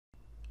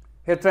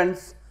Hey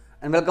friends,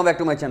 and welcome back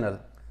to my channel.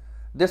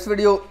 This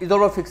video is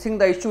about fixing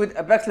the issue with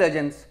Apex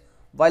Legends.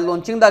 While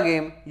launching the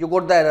game, you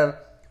got the error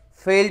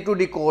failed to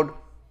decode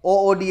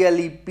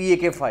oodle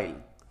pak file,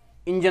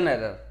 engine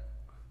error.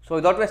 So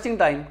without wasting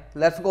time,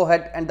 let's go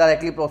ahead and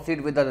directly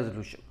proceed with the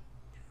resolution.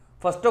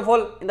 First of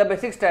all, in the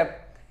basic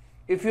step,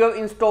 if you have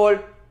installed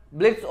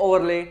Blitz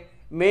overlay,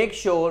 make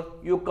sure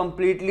you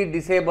completely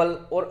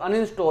disable or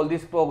uninstall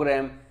this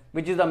program,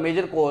 which is the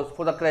major cause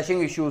for the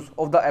crashing issues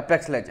of the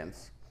Apex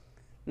Legends.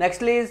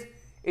 Nextly is,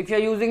 if you are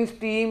using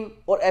Steam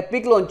or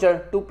Epic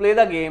Launcher to play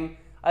the game,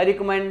 I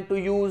recommend to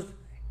use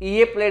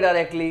EA Play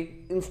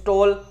directly,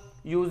 install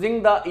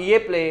using the EA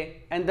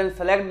Play and then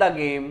select the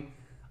game,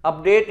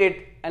 update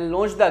it and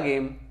launch the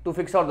game to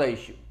fix out the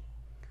issue.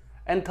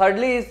 And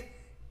thirdly is,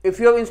 if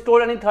you have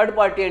installed any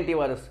third-party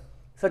antivirus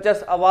such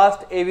as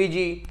Avast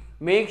AVG,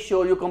 make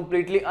sure you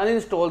completely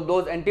uninstall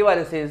those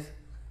antiviruses.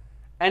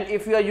 And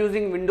if you are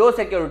using Windows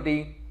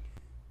security,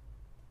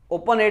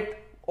 open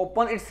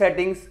its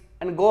settings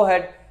and go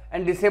ahead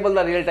and disable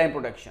the real-time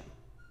protection.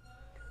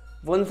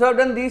 Once you have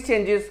done these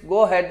changes,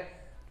 go ahead,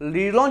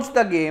 relaunch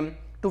the game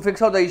to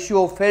fix out the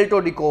issue of failed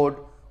to decode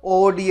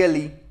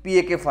oodle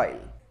pak file.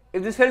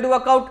 If this failed to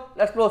work out,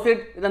 let's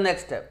proceed with the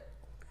next step.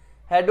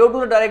 Head over to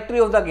the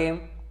directory of the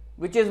game,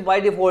 which is by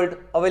default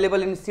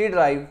available in C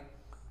drive,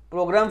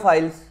 program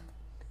files,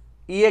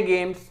 EA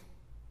games,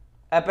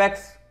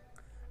 Apex,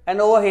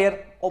 and over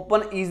here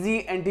open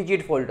easy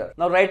anti-cheat folder.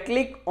 Now right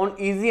click on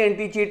easy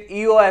anti-cheat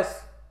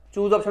EOS,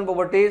 choose option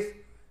properties,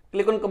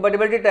 click on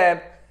compatibility tab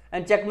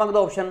and check mark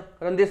the option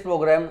run this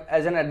program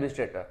as an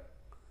administrator.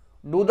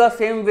 Do the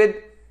same with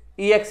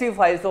exe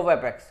files of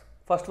Apex.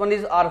 First one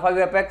is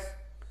R5 Apex.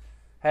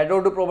 Head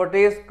over to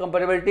properties,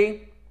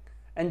 compatibility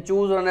and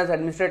choose run as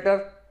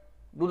administrator.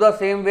 Do the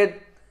same with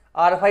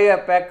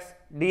R5 Apex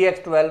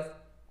DX12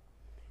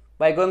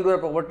 by going to the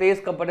properties,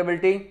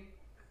 compatibility,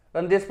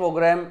 run this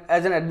program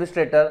as an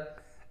administrator.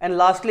 And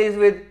lastly is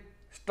with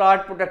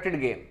start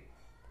protected game.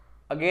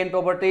 Again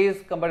properties,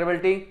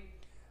 compatibility,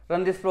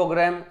 run this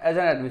program as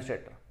an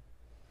administrator.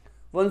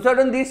 Once you have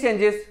done these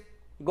changes,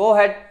 go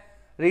ahead,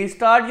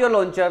 restart your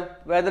launcher,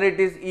 whether it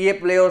is EA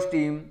Play or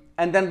Steam,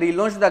 and then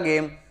relaunch the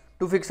game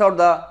to fix out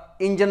the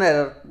engine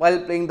error while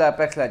playing the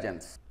Apex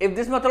Legends. If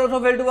this method also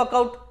failed to work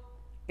out,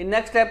 in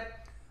next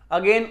step,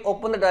 again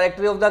open the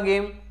directory of the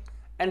game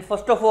and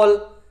first of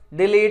all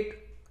delete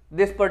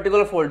this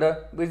particular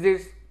folder, which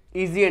is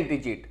easy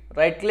anti-cheat.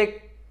 Right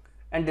click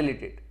and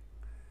delete it.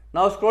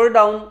 Now scroll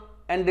down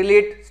and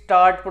delete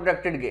start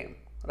protected game.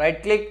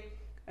 Right click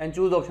and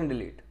choose option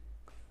delete.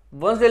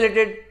 Once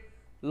deleted,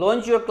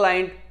 launch your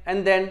client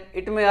and then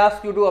it may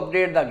ask you to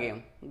update the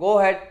game. Go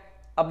ahead,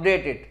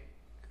 update it.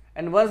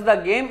 And once the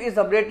game is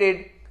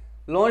updated,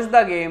 launch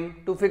the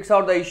game to fix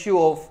out the issue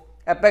of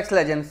Apex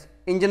Legends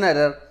engine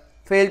error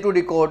failed to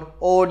decode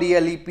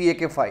oodle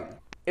pak file.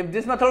 If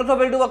this method also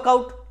failed to work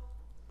out,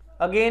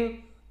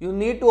 again you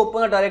need to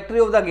open a directory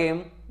of the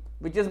game,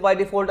 which is by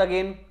default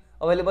again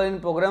available in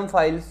program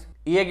files,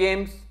 EA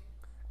games,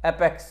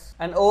 Apex,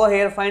 and over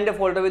here find a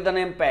folder with the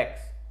name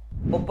packs.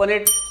 Open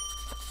it,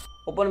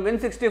 open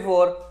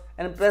Win64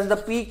 and press the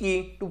P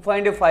key to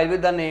find a file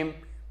with the name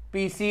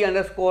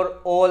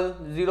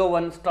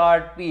PC_all01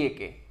 start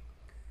pak.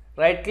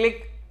 Right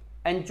click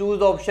and choose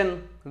the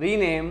option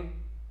rename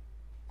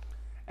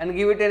and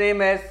give it a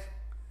name as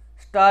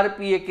star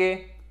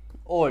pak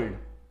old.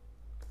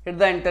 Hit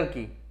the enter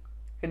key.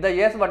 Hit the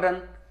yes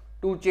button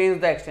to change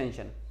the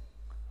extension.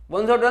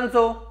 Once you have done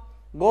so,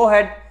 go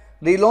ahead,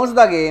 relaunch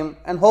the game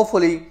and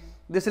hopefully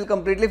this will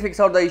completely fix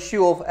out the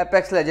issue of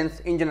Apex Legends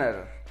engine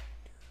error.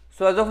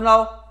 So as of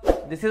now,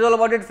 this is all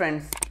about it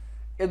friends.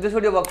 If this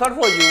video works out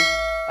for you,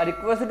 I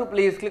request you to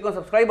please click on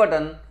subscribe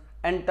button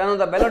and turn on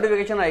the bell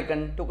notification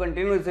icon to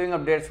continue receiving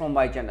updates from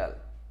my channel.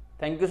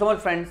 Thank you so much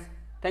friends.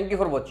 Thank you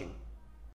for watching.